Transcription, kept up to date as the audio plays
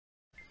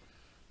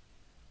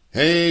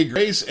Hey,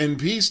 grace and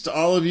peace to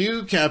all of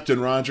you. Captain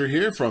Roger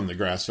here from the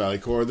Grass Valley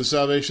Corps of the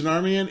Salvation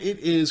Army, and it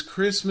is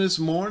Christmas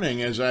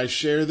morning as I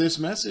share this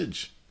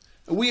message.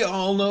 We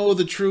all know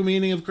the true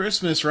meaning of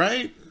Christmas,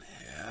 right?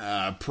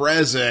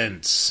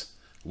 Presents.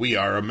 We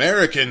are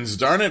Americans,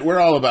 darn it. We're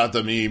all about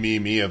the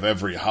me of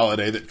every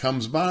holiday that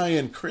comes by,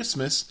 and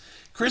Christmas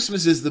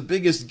is the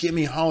biggest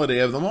gimme holiday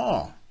of them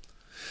all.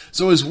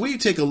 So as we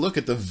take a look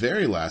at the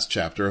very last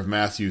chapter of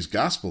Matthew's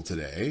Gospel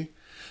today,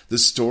 the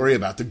story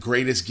about the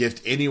greatest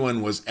gift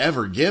anyone was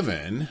ever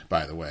given,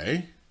 by the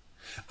way,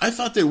 I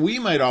thought that we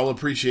might all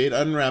appreciate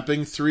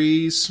unwrapping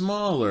 3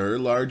 smaller,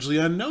 largely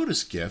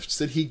unnoticed gifts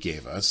that he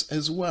gave us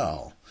as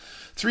well.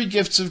 3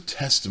 gifts of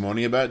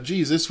testimony about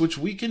Jesus, which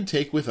we can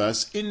take with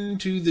us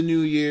into the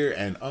new year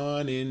and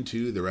on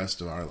into the rest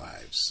of our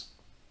lives.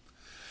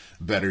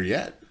 Better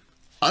yet,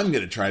 I'm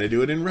going to try to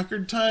do it in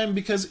record time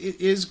because it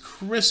is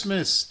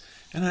Christmas,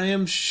 and I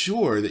am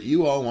sure that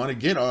you all want to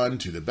get on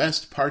to the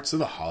best parts of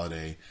the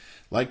holiday,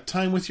 like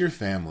time with your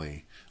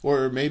family,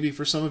 or maybe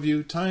for some of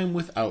you, time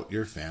without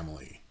your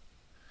family.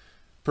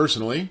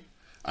 Personally,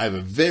 I have a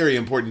very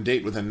important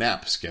date with a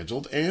nap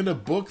scheduled, and a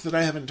book that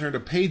I haven't turned a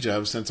page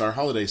of since our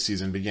holiday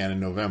season began in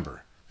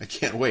November. I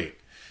can't wait.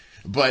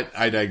 But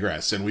I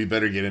digress, and we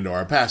better get into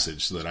our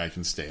passage so that I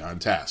can stay on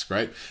task,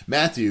 right?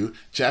 Matthew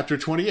chapter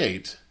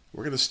 28,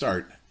 we're going to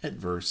start at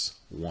verse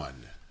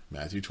 1.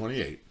 Matthew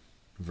 28,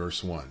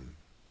 verse 1.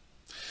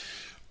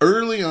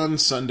 Early on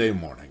Sunday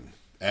morning,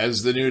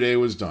 as the new day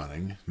was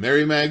dawning,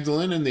 Mary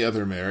Magdalene and the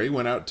other Mary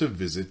went out to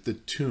visit the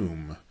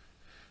tomb.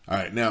 All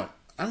right, now,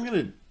 I'm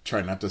going to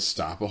try not to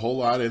stop a whole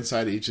lot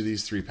inside each of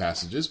these 3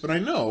 passages, but I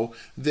know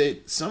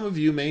that some of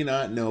you may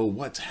not know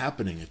what's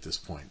happening at this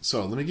point.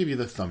 So let me give you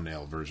the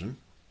thumbnail version.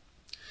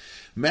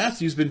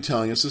 Matthew's been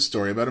telling us a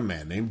story about a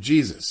man named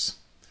Jesus.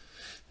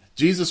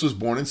 Jesus was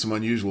born in some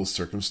unusual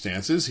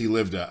circumstances. He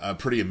lived a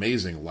pretty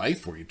amazing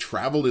life where he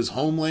traveled his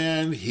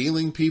homeland,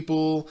 healing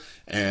people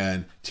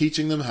and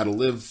teaching them how to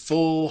live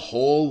full,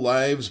 whole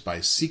lives by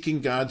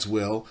seeking God's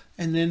will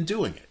and then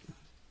doing it.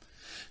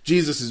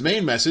 Jesus'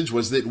 main message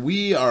was that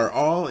we are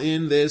all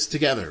in this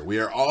together. We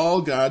are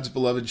all God's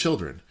beloved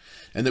children,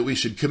 and that we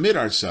should commit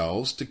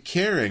ourselves to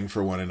caring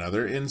for one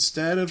another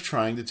instead of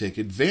trying to take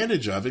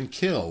advantage of and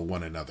kill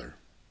one another.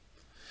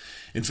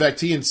 In fact,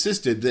 he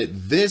insisted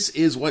that this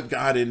is what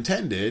God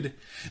intended,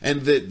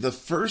 and that the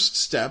first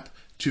step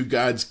to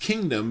God's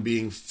kingdom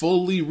being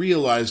fully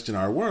realized in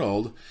our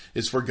world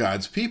is for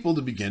God's people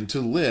to begin to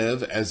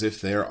live as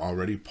if they are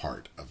already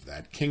part of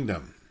that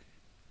kingdom.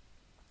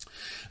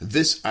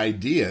 This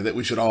idea that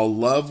we should all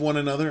love one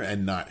another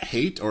and not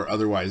hate or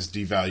otherwise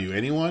devalue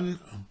anyone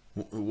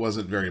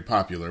wasn't very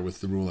popular with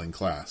the ruling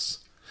class.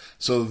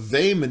 So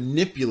they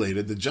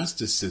manipulated the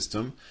justice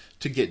system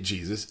to get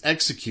Jesus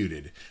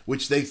executed,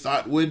 which they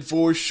thought would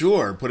for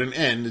sure put an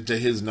end to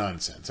his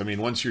nonsense. I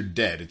mean, once you're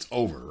dead, it's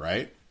over,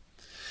 right?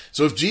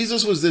 So if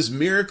Jesus was this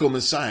miracle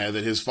Messiah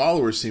that his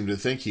followers seemed to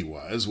think he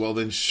was, well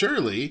then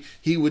surely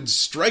he would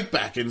strike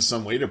back in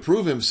some way to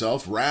prove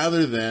himself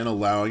rather than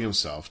allowing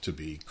himself to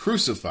be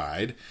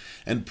crucified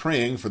and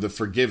praying for the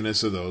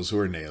forgiveness of those who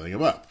are nailing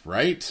him up,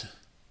 right?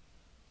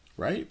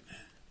 Right?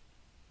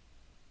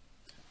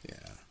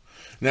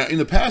 Now, in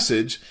the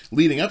passage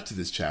leading up to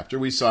this chapter,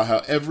 we saw how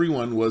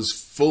everyone was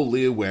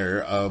fully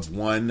aware of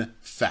one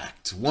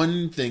fact,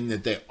 one thing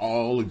that they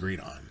all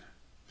agreed on.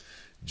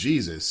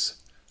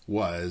 Jesus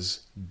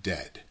was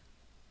dead.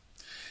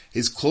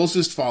 His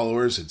closest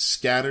followers had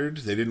scattered.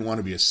 They didn't want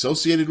to be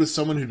associated with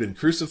someone who'd been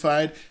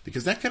crucified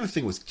because that kind of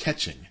thing was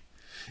catching.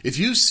 If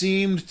you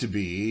seemed to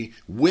be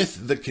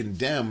with the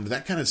condemned,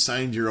 that kind of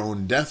signed your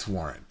own death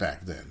warrant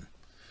back then.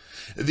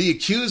 The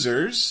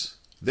accusers,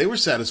 they were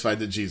satisfied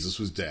that Jesus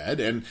was dead,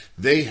 and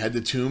they had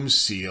the tomb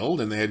sealed,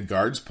 and they had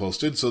guards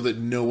posted so that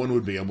no one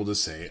would be able to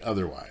say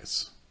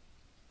otherwise.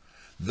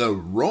 The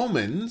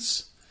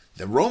Romans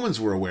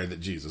were aware that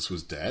Jesus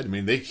was dead. I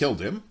mean, they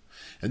killed him,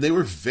 and they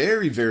were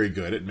very, very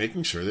good at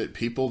making sure that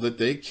people that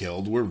they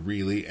killed were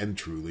really and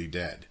truly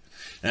dead.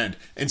 And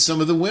some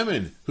of the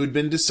women who'd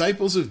been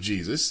disciples of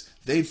Jesus,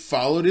 they'd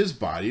followed his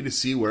body to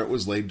see where it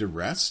was laid to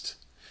rest.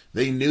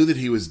 They knew that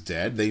he was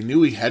dead. They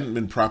knew he hadn't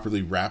been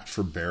properly wrapped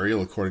for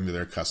burial according to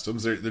their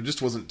customs. There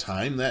just wasn't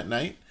time that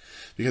night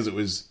because it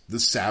was the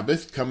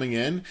Sabbath coming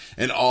in,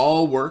 and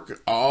all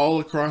work all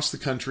across the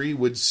country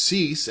would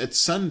cease at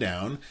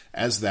sundown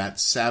as that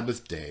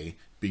Sabbath day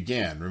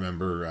began.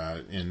 Remember,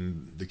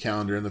 in the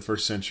calendar in the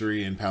first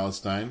century in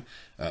Palestine,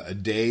 a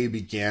day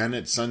began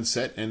at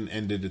sunset and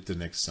ended at the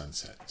next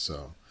sunset.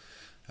 So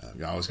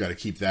you always got to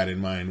keep that in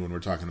mind when we're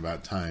talking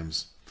about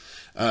times.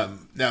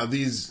 Now,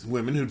 these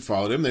women who'd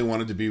followed him, they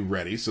wanted to be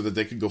ready so that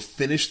they could go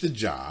finish the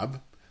job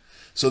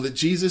so that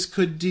Jesus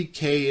could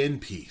decay in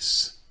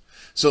peace.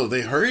 So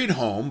they hurried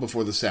home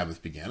before the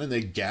Sabbath began, and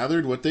they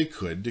gathered what they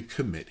could to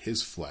commit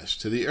his flesh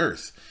to the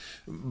earth.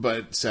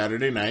 But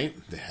Saturday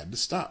night, they had to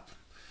stop.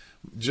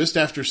 Just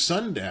after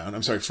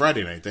sundown,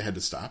 Friday night, they had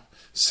to stop.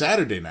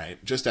 Saturday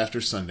night, just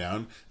after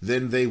sundown,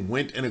 then they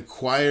went and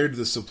acquired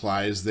the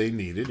supplies they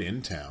needed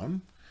in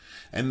town.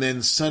 And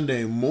then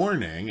Sunday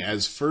morning,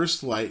 as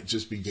first light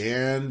just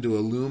began to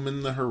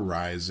illumine the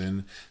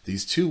horizon,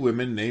 these two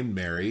women named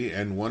Mary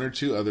and one or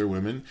two other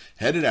women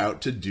headed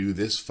out to do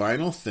this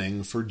final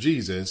thing for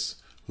Jesus,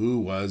 who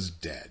was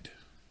dead.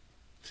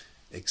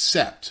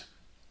 Except,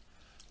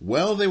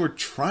 while they were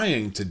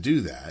trying to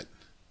do that,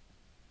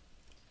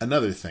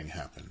 another thing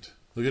happened.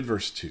 Look at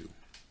verse 2.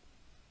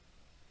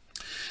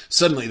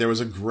 Suddenly there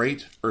was a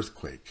great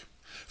earthquake,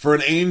 for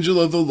an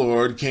angel of the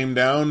Lord came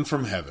down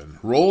from heaven,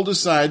 rolled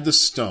aside the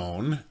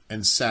stone,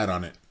 and sat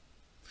on it.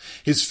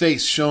 His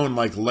face shone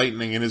like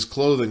lightning, and his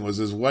clothing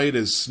was as white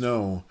as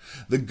snow.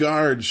 The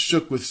guards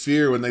shook with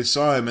fear when they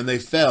saw him, and they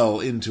fell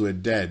into a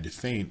dead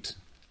faint.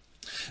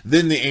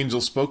 Then the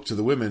angel spoke to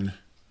the women.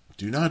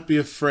 "Do not be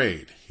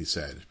afraid," he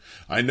said.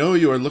 "I know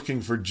you are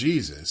looking for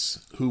Jesus,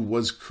 who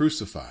was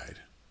crucified.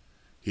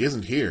 He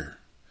isn't here.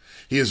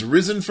 He has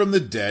risen from the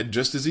dead,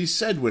 just as he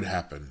said would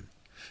happen.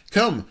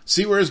 Come,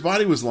 see where his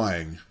body was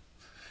lying.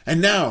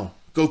 And now,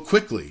 go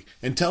quickly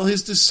and tell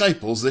his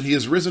disciples that he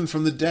has risen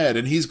from the dead,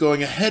 and he's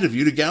going ahead of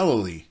you to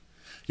Galilee.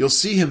 You'll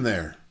see him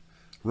there.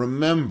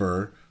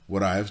 Remember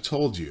what I have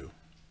told you."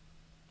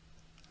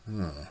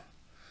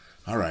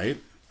 All right.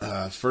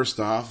 First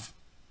off,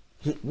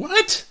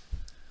 what?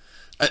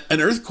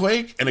 An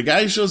earthquake and a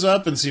guy shows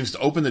up and seems to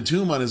open the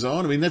tomb on his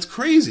own? I mean, that's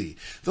crazy.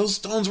 Those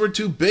stones were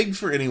too big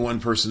for any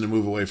one person to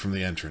move away from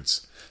the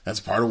entrance.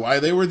 That's part of why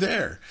they were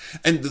there.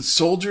 And the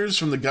soldiers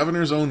from the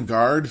governor's own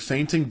guard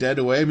fainting dead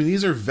away. I mean,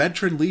 these are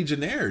veteran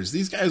legionnaires.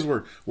 These guys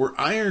were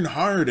iron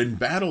hard and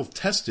battle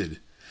tested.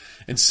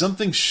 And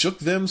something shook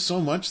them so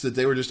much that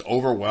they were just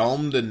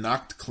overwhelmed and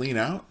knocked clean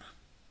out.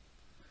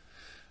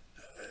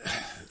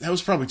 That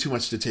was probably too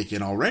much to take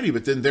in already.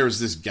 But then there was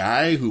this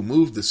guy who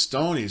moved the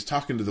stone. He was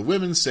talking to the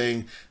women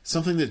saying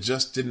something that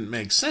just didn't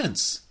make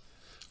sense.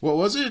 What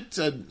was it?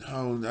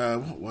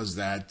 What was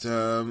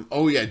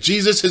that?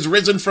 Jesus has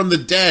risen from the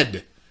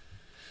dead.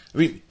 I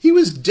mean, he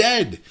was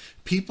dead.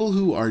 People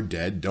who are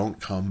dead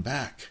don't come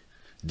back.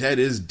 Dead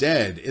is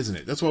dead, isn't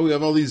it? That's why we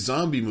have all these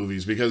zombie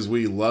movies, because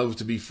we love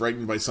to be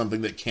frightened by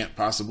something that can't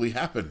possibly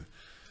happen.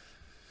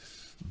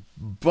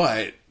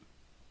 But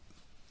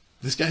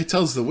this guy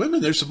tells the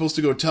women they're supposed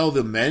to go tell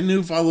the men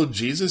who followed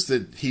Jesus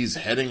that he's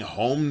heading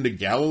home to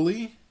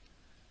Galilee.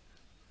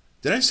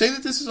 Did I say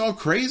that this is all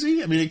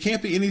crazy? I mean, it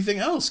can't be anything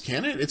else,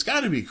 can it? It's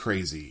got to be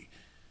crazy.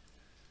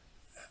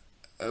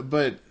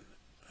 But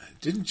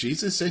didn't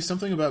Jesus say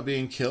something about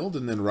being killed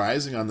and then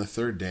rising on the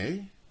third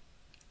day?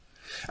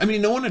 I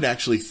mean, no one had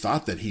actually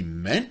thought that he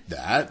meant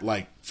that,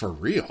 like, for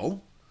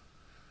real.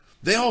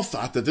 They all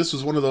thought that this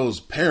was one of those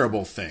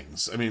parable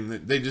things. I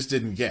mean, they just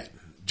didn't get.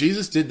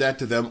 Jesus did that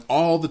to them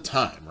all the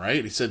time,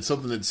 right? He said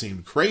something that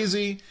seemed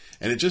crazy,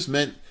 and it just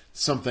meant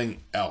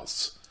something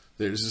else.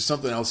 There's just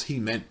something else he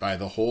meant by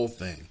the whole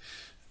thing.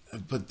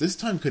 But this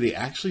time, could he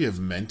actually have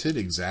meant it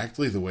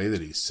exactly the way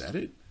that he said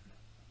it?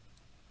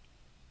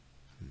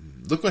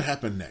 Look what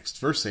happened next.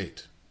 Verse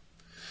 8.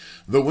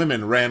 The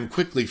women ran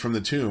quickly from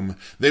the tomb.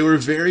 They were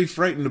very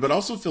frightened, but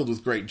also filled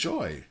with great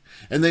joy.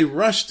 And they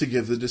rushed to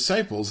give the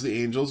disciples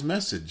the angel's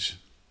message.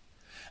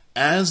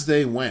 As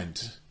they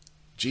went,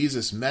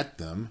 Jesus met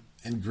them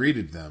and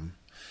greeted them.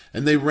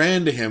 And they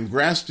ran to him,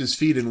 grasped his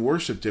feet, and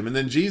worshipped him. And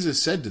then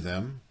Jesus said to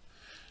them,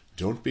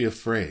 "Don't be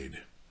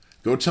afraid.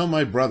 Go tell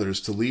my brothers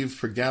to leave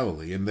for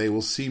Galilee, and they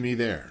will see me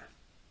there."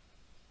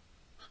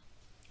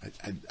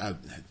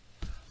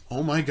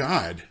 Oh my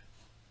God.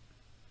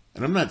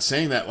 And I'm not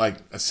saying that like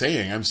a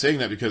saying. I'm saying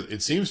that because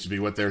it seems to be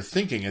what they're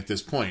thinking at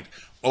this point.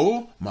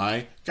 Oh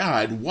my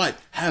God, what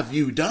have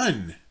you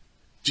done?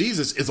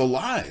 Jesus is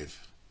alive.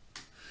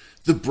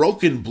 The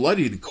broken,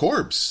 bloodied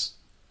corpse.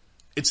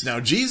 It's now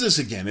Jesus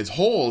again. It's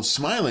whole,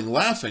 smiling,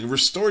 laughing,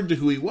 restored to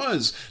who he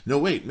was. No,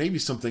 wait, maybe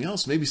something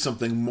else, maybe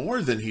something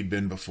more than he'd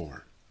been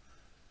before.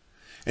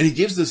 And he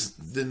gives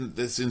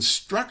this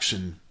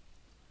instruction.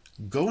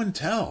 Go and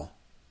tell.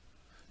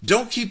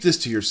 Don't keep this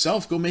to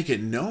yourself. Go make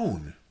it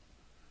known.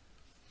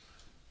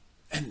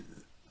 And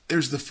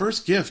there's the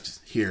first gift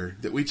here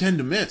that we tend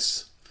to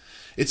miss.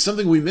 It's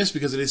something we miss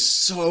because it is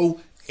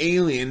so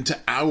alien to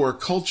our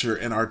culture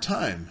and our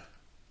time.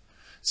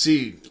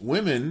 See,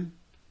 women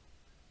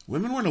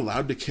weren't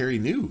allowed to carry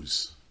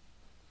news.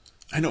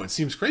 I know it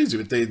seems crazy,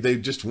 but they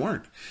just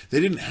weren't. They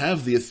didn't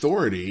have the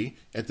authority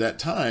at that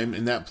time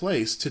in that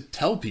place to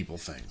tell people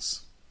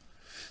things.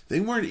 They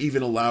weren't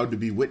even allowed to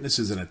be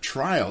witnesses in a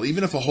trial,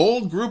 even if a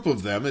whole group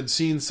of them had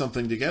seen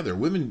something together.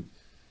 Women,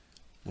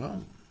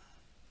 well,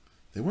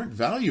 they weren't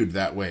valued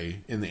that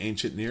way in the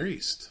ancient Near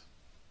East.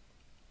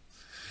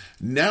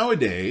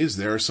 Nowadays,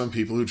 there are some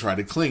people who try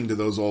to cling to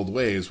those old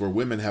ways where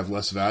women have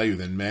less value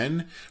than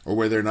men, or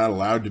where they're not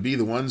allowed to be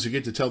the ones who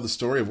get to tell the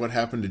story of what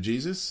happened to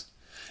Jesus.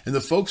 And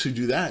the folks who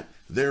do that,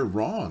 they're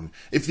wrong.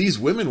 If these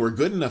women were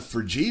good enough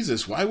for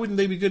Jesus, why wouldn't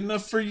they be good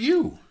enough for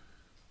you?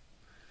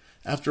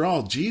 After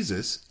all,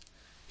 Jesus,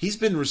 he's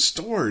been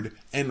restored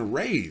and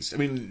raised. I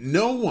mean,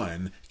 no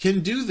one can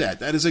do that.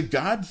 That is a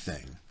God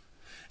thing.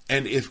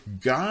 And if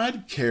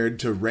God cared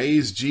to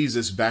raise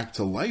Jesus back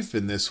to life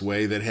in this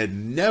way that had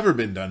never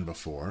been done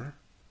before,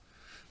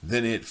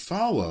 then it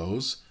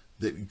follows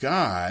that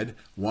God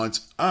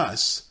wants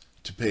us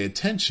to pay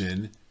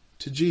attention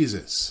to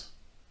Jesus.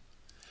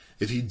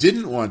 If he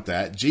didn't want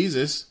that,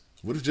 Jesus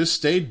would have just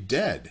stayed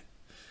dead.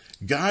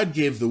 God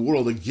gave the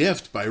world a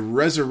gift by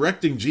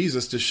resurrecting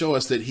Jesus to show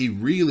us that he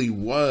really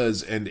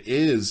was and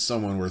is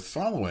someone worth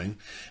following.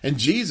 And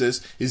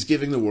Jesus is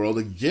giving the world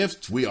a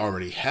gift we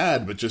already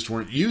had but just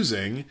weren't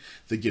using,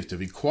 the gift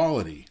of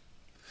equality.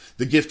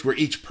 The gift where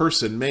each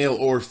person, male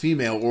or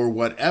female or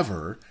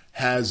whatever,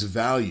 has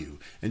value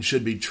and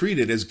should be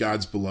treated as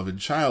God's beloved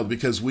child,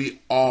 because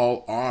we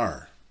all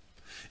are.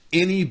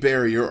 Any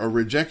barrier or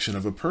rejection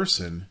of a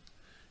person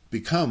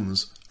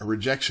becomes a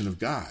rejection of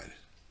God.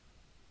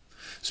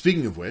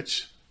 Speaking of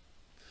which,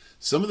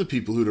 some of the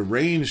people who'd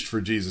arranged for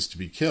Jesus to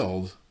be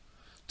killed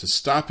to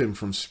stop him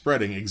from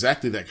spreading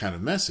exactly that kind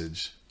of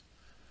message,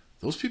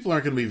 those people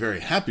aren't going to be very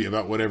happy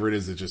about whatever it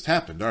is that just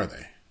happened, are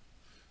they?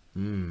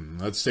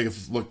 Let's take a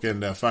look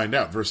and find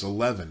out. Verse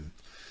 11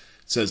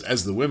 says,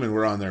 as the women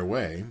were on their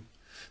way,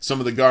 some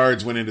of the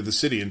guards went into the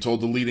city and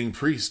told the leading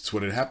priests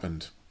what had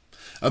happened.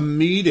 A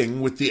meeting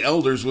with the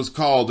elders was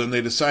called, and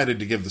they decided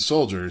to give the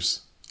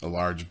soldiers a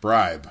large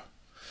bribe.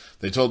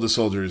 They told the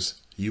soldiers,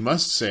 you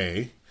must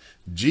say,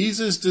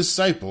 Jesus'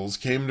 disciples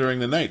came during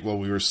the night while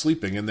we were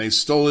sleeping, and they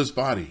stole his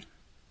body.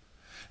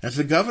 If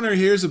the governor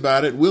hears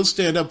about it, we'll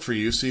stand up for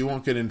you so you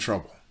won't get in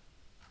trouble.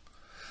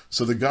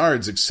 So the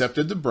guards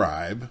accepted the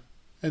bribe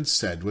and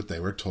said what they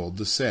were told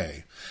to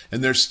say.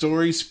 And their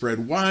story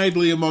spread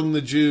widely among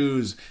the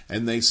Jews,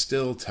 and they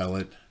still tell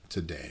it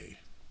today.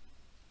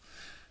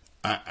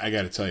 I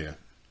got to tell you,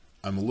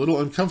 I'm a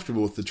little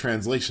uncomfortable with the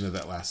translation of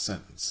that last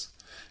sentence.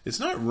 It's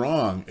not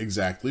wrong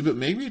exactly, but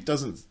maybe it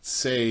doesn't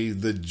say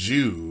the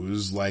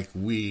Jews like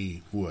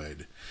we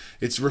would.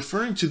 It's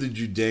referring to the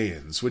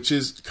Judeans, which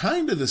is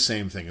kind of the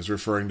same thing as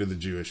referring to the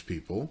Jewish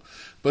people,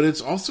 but it's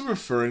also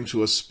referring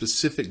to a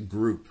specific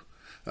group,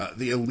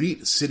 the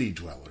elite city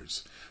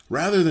dwellers,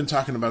 rather than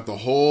talking about the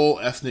whole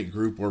ethnic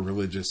group or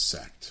religious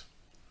sect.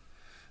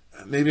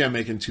 Maybe I'm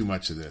making too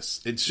much of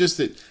this. It's just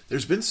that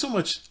there's been so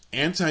much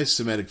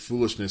anti-Semitic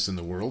foolishness in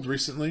the world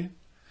recently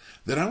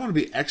that I want to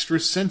be extra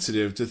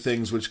sensitive to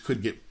things which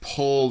could get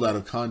pulled out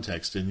of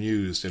context and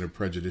used in a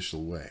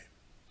prejudicial way.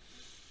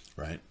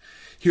 Right?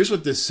 Here's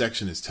what this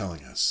section is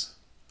telling us.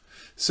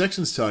 The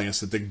section's telling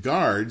us that the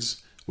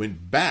guards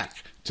went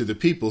back to the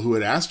people who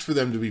had asked for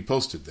them to be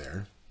posted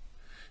there,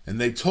 and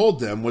they told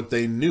them what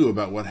they knew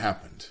about what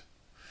happened.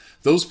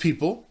 Those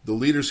people, the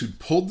leaders who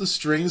pulled the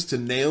strings to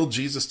nail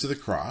Jesus to the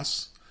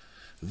cross,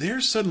 they're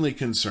suddenly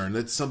concerned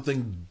that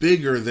something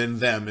bigger than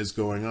them is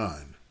going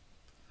on.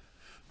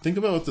 Think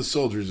about what the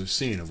soldiers have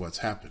seen of what's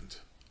happened.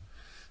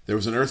 There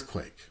was an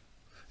earthquake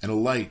and a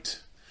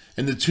light,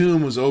 and the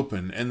tomb was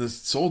open, and the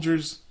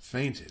soldiers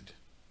fainted.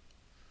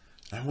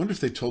 I wonder if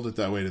they told it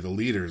that way to the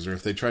leaders, or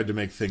if they tried to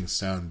make things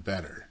sound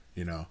better.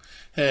 You know,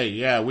 hey,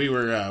 yeah, we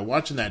were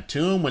watching that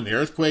tomb when the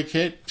earthquake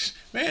hit.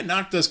 Man, it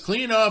knocked us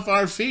clean off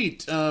our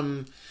feet.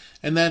 And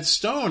that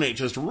stone, it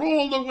just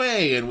rolled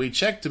away, and we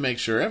checked to make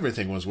sure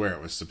everything was where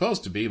it was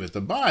supposed to be, but the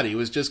body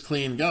was just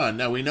clean gone.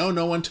 Now, we know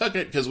no one took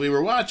it because we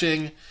were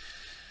watching,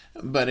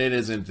 but it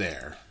isn't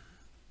there.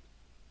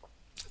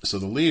 So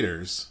the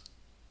leaders,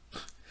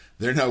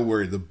 they're not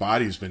worried the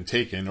body's been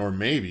taken, or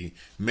maybe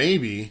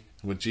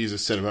what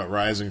Jesus said about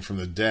rising from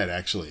the dead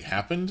actually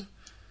happened.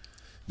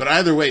 But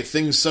either way,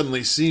 things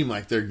suddenly seem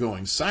like they're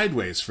going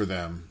sideways for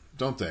them,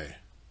 don't they?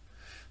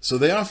 So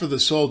they offer the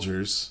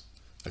soldiers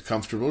a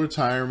comfortable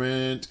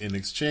retirement in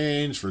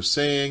exchange for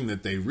saying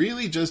that they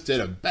really just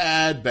did a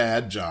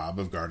bad job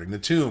of guarding the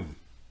tomb.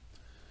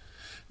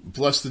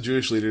 Plus, the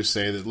Jewish leaders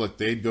say that, look,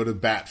 they'd go to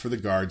bat for the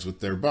guards with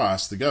their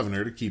boss, the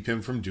governor, to keep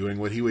him from doing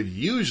what he would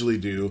usually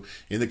do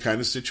in the kind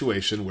of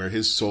situation where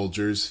his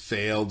soldiers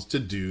failed to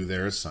do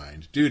their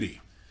assigned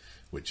duty,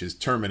 which is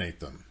terminate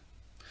them.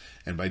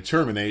 And by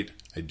terminate,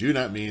 I do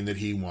not mean that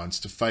he wants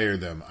to fire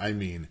them. I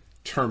mean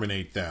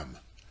terminate them.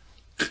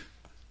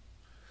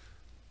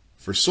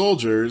 For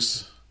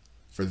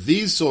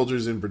these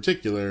soldiers in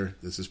particular,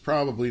 this is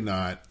probably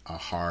not a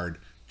hard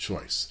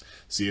choice.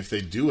 See, if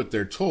they do what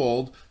they're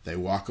told, they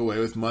walk away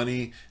with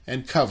money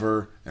and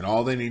cover, and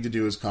all they need to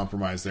do is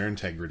compromise their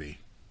integrity.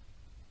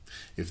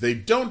 If they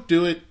don't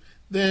do it,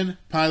 then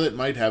Pilate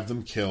might have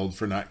them killed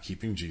for not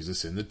keeping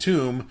Jesus in the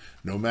tomb,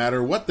 no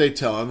matter what they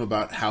tell him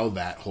about how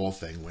that whole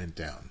thing went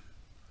down.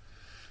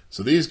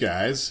 So these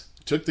guys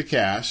took the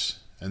cash,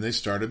 and they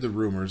started the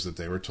rumors that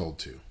they were told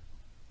to.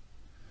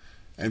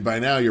 And by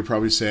now you're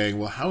probably saying,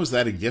 well, how is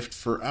that a gift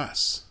for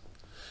us?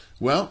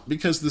 Well,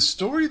 because the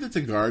story that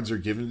the guards are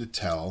given to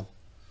tell,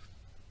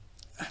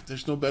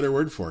 there's no better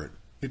word for it.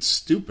 It's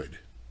stupid.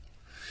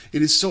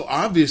 It is so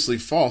obviously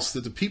false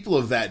that the people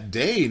of that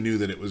day knew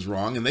that it was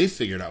wrong, and they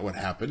figured out what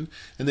happened,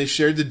 and they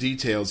shared the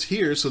details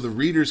here so the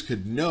readers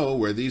could know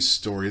where these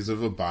stories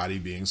of a body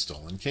being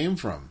stolen came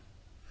from.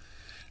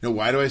 Now,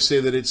 why do I say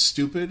that it's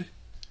stupid?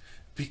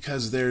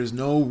 Because there's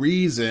no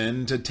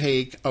reason to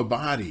take a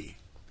body.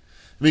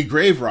 I mean,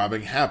 grave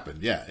robbing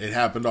happened. Yeah, it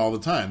happened all the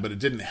time, but it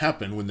didn't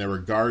happen when there were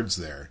guards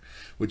there,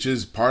 which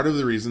is part of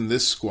the reason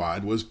this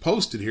squad was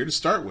posted here to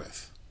start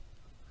with.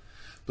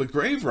 But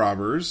grave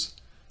robbers,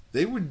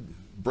 they would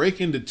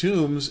break into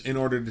tombs in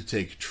order to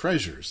take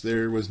treasures.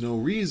 There was no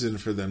reason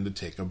for them to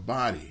take a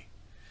body.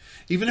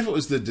 Even if it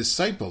was the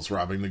disciples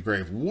robbing the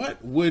grave,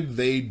 what would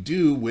they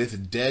do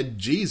with dead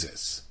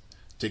Jesus?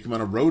 Take him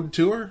on a road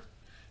tour?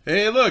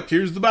 Hey, look,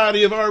 here's the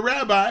body of our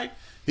rabbi.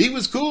 He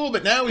was cool,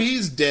 but now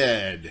he's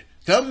dead.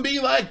 Come be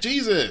like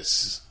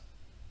Jesus.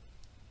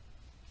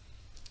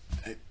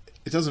 It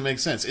doesn't make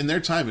sense. In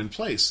their time and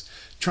place,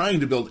 trying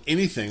to build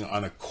anything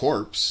on a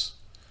corpse,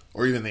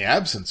 or even the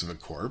absence of a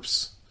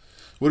corpse,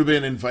 would have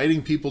been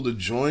inviting people to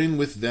join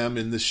with them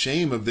in the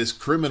shame of this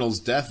criminal's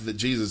death that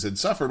Jesus had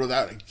suffered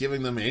without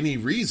giving them any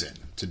reason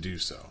to do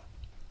so.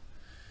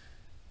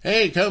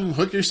 Hey, come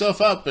hook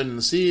yourself up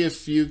and see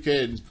if you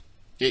could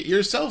get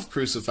yourself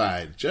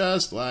crucified,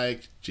 just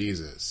like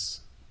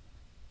Jesus.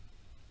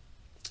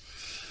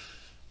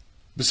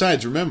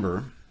 Besides,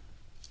 remember,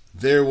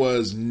 there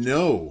was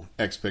no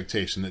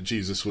expectation that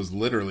Jesus was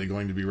literally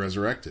going to be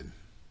resurrected.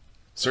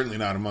 Certainly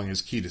not among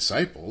his key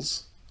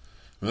disciples.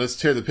 Well, let's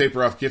tear the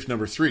paper off gift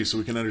number 3 so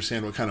we can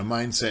understand what kind of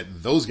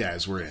mindset those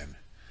guys were in.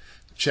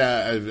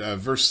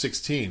 Verse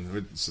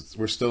 16.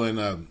 We're still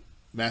in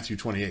Matthew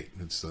 28.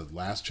 It's the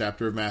last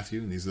chapter of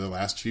Matthew, and these are the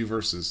last few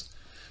verses.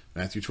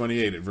 Matthew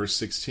 28 at verse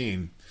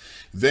 16.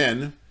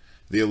 Then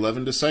the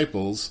 11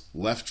 disciples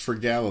left for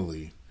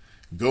Galilee,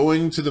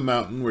 going to the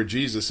mountain where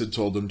Jesus had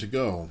told them to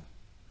go.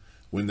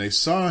 When they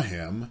saw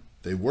him,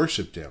 they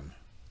worshipped him.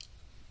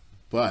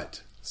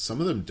 But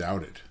some of them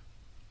doubted.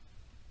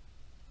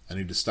 I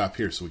need to stop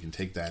here so we can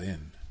take that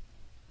in.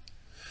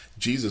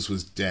 Jesus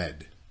was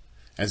dead,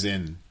 as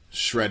in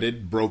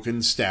shredded,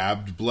 broken,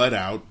 stabbed, bled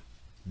out,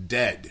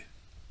 dead.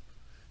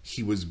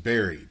 He was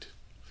buried.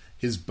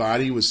 His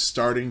body was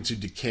starting to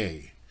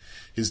decay.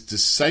 His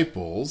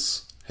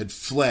disciples had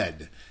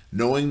fled,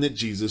 knowing that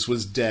Jesus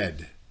was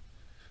dead.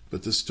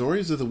 But the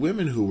stories of the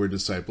women who were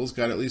disciples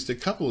got at least a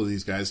couple of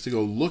these guys to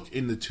go look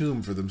in the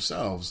tomb for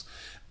themselves,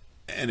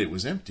 and it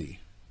was empty.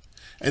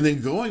 And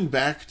then going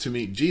back to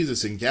meet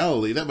Jesus in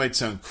Galilee, that might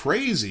sound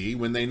crazy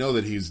when they know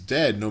that he's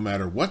dead no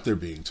matter what they're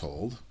being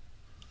told.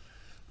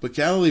 But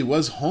Galilee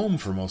was home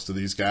for most of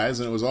these guys,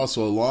 and it was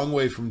also a long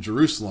way from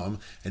Jerusalem,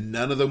 and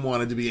none of them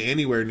wanted to be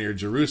anywhere near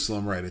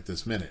Jerusalem right at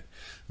this minute.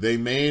 They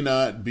may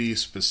not be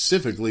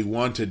specifically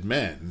wanted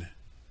men,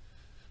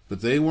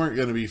 but they weren't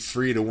going to be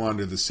free to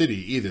wander the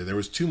city either. There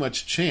was too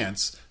much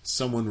chance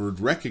someone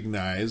would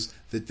recognize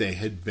that they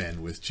had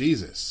been with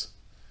Jesus,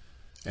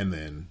 and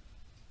then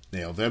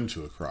nail them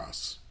to a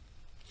cross.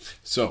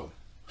 So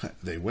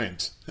they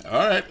went.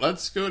 All right,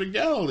 let's go to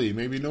Galilee.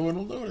 Maybe no one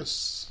will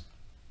notice.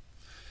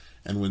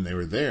 And when they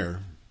were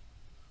there,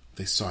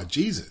 they saw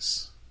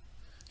Jesus.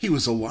 He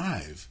was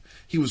alive.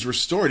 He was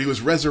restored. He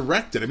was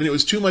resurrected. I mean, it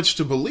was too much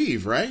to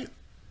believe, right?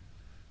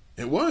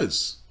 It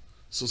was.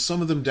 So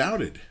some of them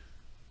doubted.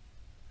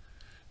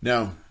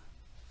 Now,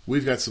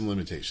 we've got some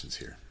limitations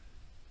here.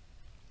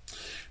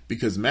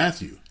 Because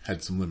Matthew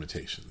had some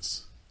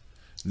limitations.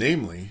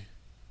 Namely,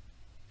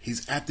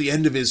 he's at the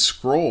end of his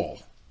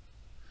scroll.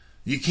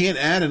 You can't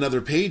add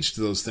another page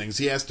to those things.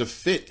 He has to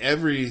fit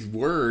every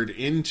word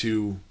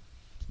into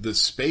the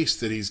space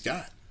that he's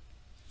got.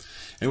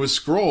 And with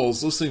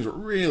scrolls, those things were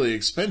really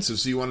expensive,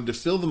 so you wanted to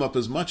fill them up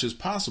as much as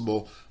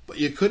possible, but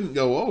you couldn't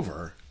go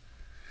over.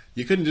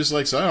 You couldn't just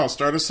say, I'll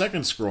start a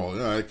second scroll,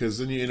 because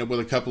then you end up with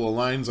a couple of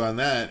lines on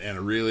that and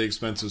a really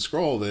expensive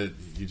scroll that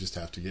you just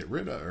have to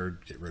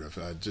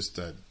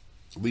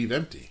leave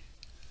empty.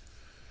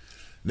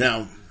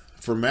 Now,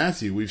 for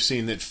Matthew, we've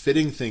seen that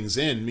fitting things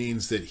in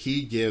means that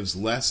he gives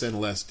less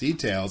and less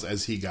details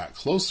as he got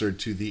closer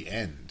to the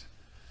end.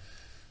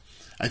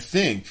 I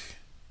think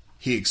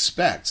he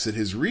expects that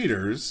his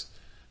readers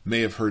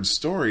may have heard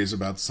stories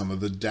about some of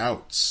the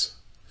doubts.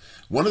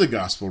 One of the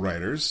gospel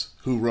writers,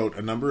 who wrote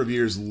a number of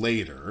years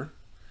later,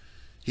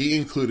 he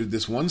included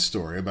this one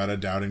story about a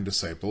doubting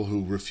disciple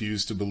who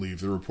refused to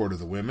believe the report of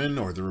the women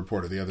or the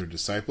report of the other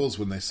disciples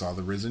when they saw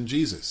the risen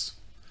Jesus.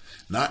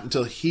 Not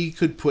until he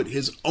could put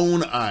his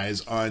own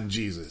eyes on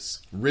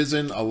Jesus,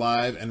 risen,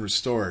 alive, and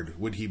restored,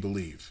 would he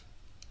believe.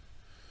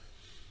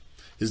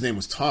 His name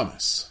was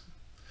Thomas.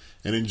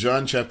 And in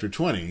John chapter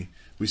 20,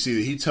 we see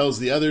that he tells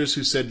the others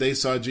who said they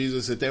saw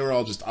Jesus that they were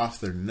all just off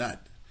their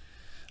nut.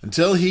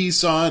 Until he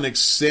saw and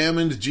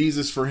examined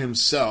Jesus for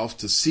himself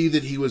to see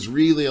that he was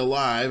really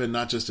alive and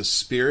not just a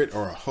spirit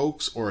or a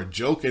hoax or a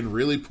joke in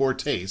really poor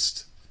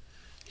taste,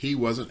 he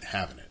wasn't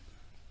having it.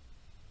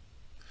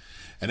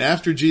 And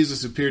after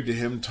Jesus appeared to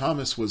him,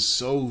 Thomas was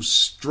so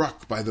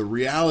struck by the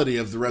reality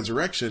of the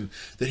resurrection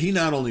that he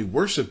not only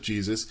worshiped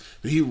Jesus,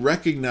 but he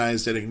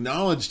recognized and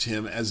acknowledged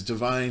him as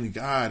divine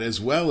God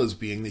as well as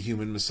being the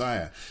human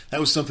Messiah. That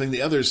was something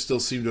the others still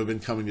seem to have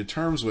been coming to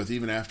terms with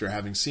even after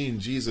having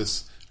seen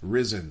Jesus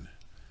risen.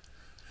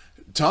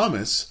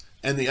 Thomas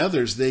and the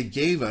others, they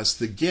gave us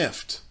the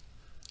gift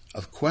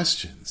of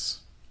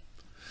questions.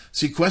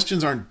 See,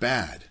 questions aren't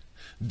bad.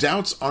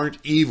 Doubts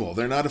aren't evil.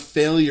 They're not a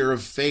failure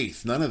of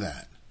faith. None of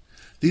that.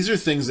 These are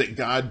things that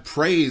God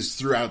praised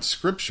throughout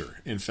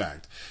Scripture, in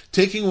fact.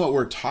 Taking what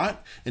we're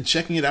taught and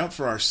checking it out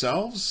for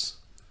ourselves,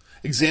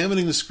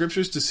 examining the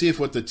Scriptures to see if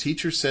what the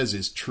teacher says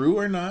is true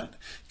or not,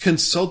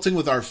 consulting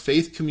with our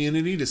faith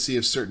community to see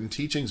if certain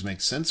teachings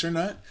make sense or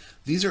not.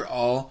 These are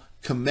all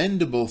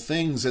commendable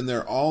things, and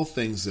they're all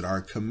things that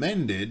are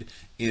commended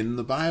in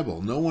the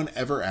Bible. No one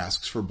ever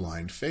asks for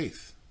blind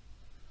faith,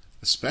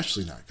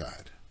 especially not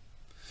God.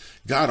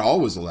 God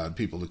always allowed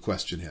people to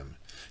question him.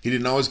 He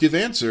didn't always give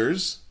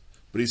answers,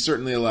 but he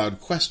certainly allowed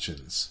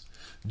questions.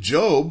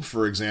 Job,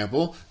 for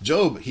example,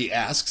 he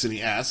asks and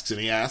he asks and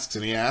he asks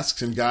and he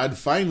asks, and God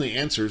finally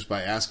answers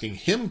by asking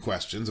him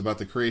questions about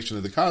the creation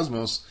of the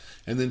cosmos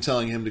and then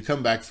telling him to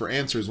come back for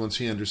answers once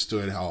he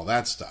understood all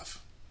that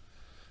stuff.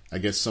 I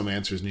guess some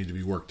answers need to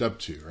be worked up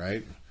to,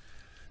 right?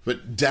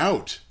 But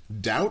doubt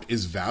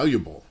is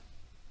valuable.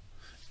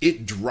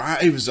 It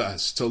drives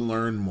us to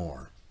learn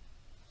more.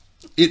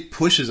 It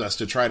pushes us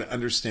to try to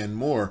understand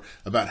more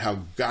about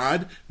how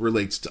God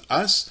relates to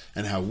us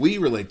and how we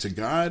relate to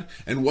God,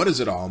 and what does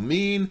it all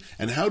mean,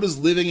 and how does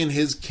living in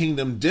his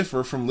kingdom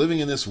differ from living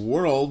in this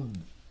world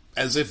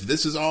as if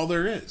this is all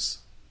there is,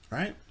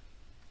 right?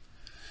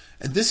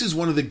 And this is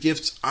one of the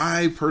gifts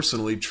I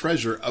personally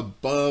treasure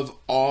above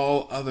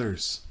all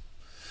others.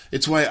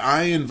 It's why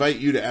I invite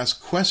you to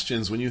ask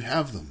questions when you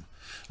have them.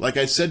 Like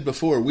I said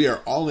before, we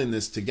are all in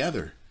this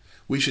together.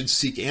 We should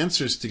seek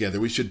answers together.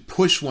 We should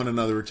push one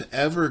another to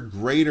ever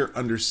greater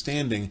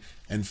understanding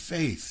and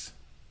faith.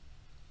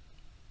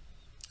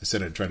 I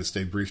said I'd try to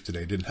stay brief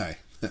today, didn't I?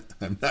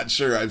 I'm not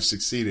sure I've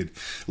succeeded.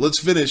 Let's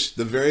finish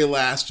the very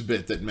last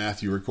bit that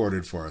Matthew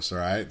recorded for us, all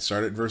right?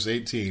 Start at verse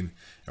 18, and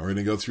we're going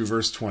to go through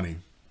verse 20.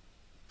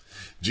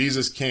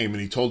 Jesus came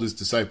and he told his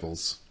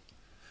disciples,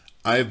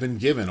 "I have been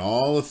given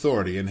all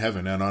authority in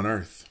heaven and on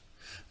earth.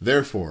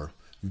 Therefore,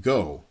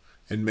 go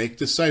and make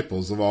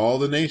disciples of all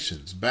the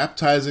nations,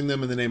 baptizing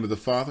them in the name of the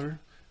Father,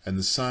 and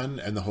the Son,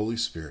 and the Holy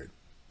Spirit.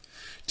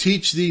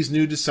 Teach these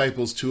new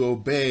disciples to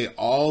obey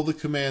all the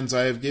commands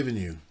I have given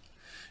you.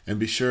 And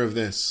be sure of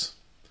this,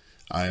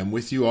 I am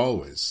with you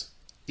always,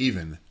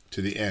 even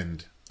to the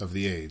end of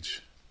the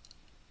age."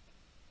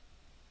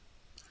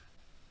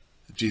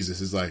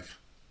 Jesus is like,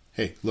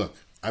 hey, look,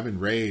 I've been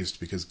raised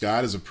because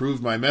God has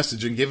approved my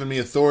message and given me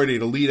authority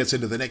to lead us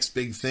into the next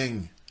big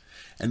thing.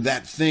 And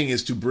that thing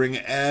is to bring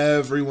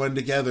everyone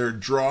together,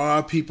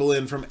 draw people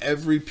in from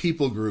every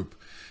people group,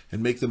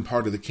 and make them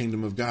part of the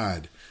kingdom of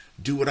God.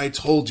 Do what I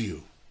told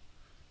you.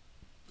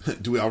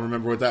 Do we all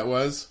remember what that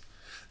was?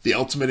 The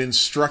ultimate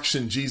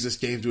instruction Jesus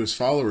gave to his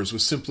followers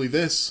was simply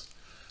this: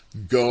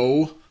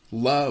 go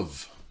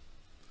love.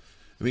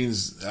 It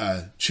means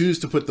choose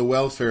to put the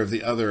welfare of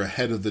the other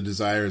ahead of the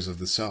desires of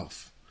the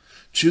self.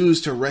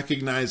 Choose to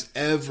recognize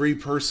every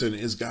person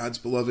is God's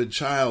beloved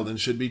child and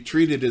should be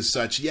treated as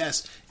such.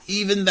 Yes,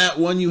 even that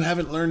one you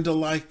haven't learned to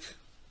like.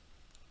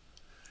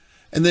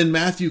 And then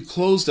Matthew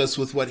closed us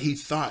with what he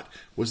thought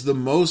was the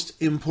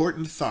most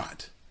important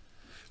thought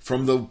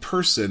from the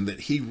person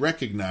that he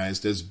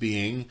recognized as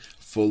being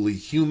fully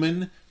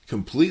human,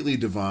 completely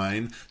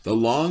divine, the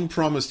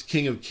long-promised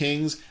King of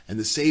Kings, and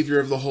the Savior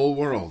of the whole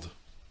world.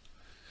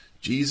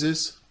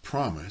 Jesus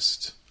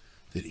promised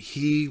that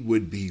he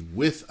would be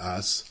with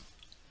us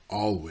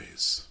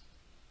always.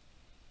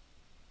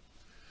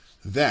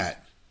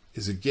 That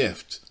is a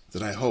gift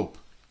that I hope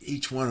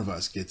each one of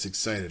us gets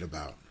excited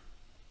about.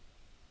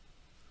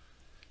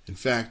 In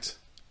fact,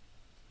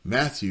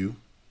 Matthew,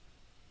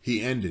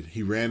 he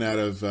ran out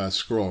of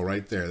scroll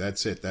right there.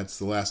 That's it. That's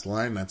the last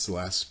line. That's the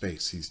last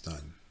space. He's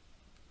done.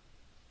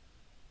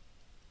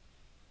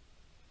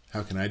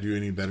 How can I do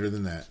any better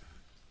than that?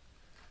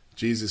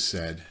 Jesus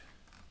said,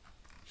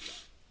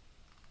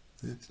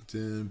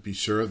 be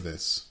sure of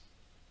this.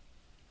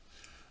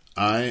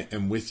 I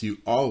am with you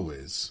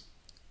always,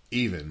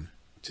 even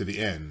to the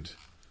end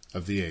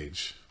of the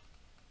age.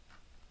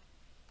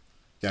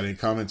 Got any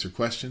comments or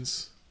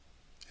questions?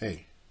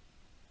 Hey,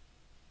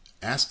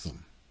 ask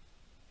them.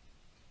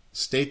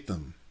 State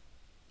them.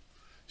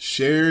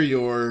 Share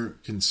your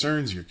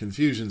concerns, your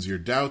confusions, your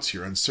doubts,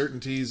 your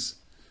uncertainties.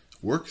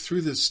 Work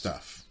through this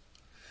stuff.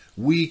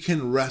 We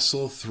can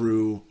wrestle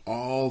through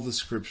all the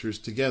scriptures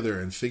together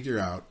and figure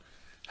out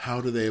how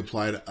do they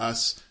apply to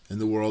us and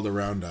the world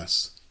around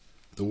us,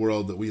 the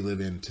world that we live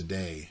in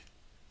today,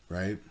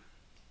 right?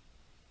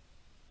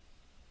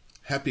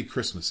 Happy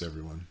Christmas,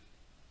 everyone.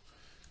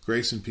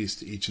 Grace and peace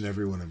to each and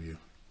every one of you.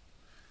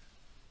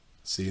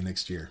 See you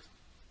next year.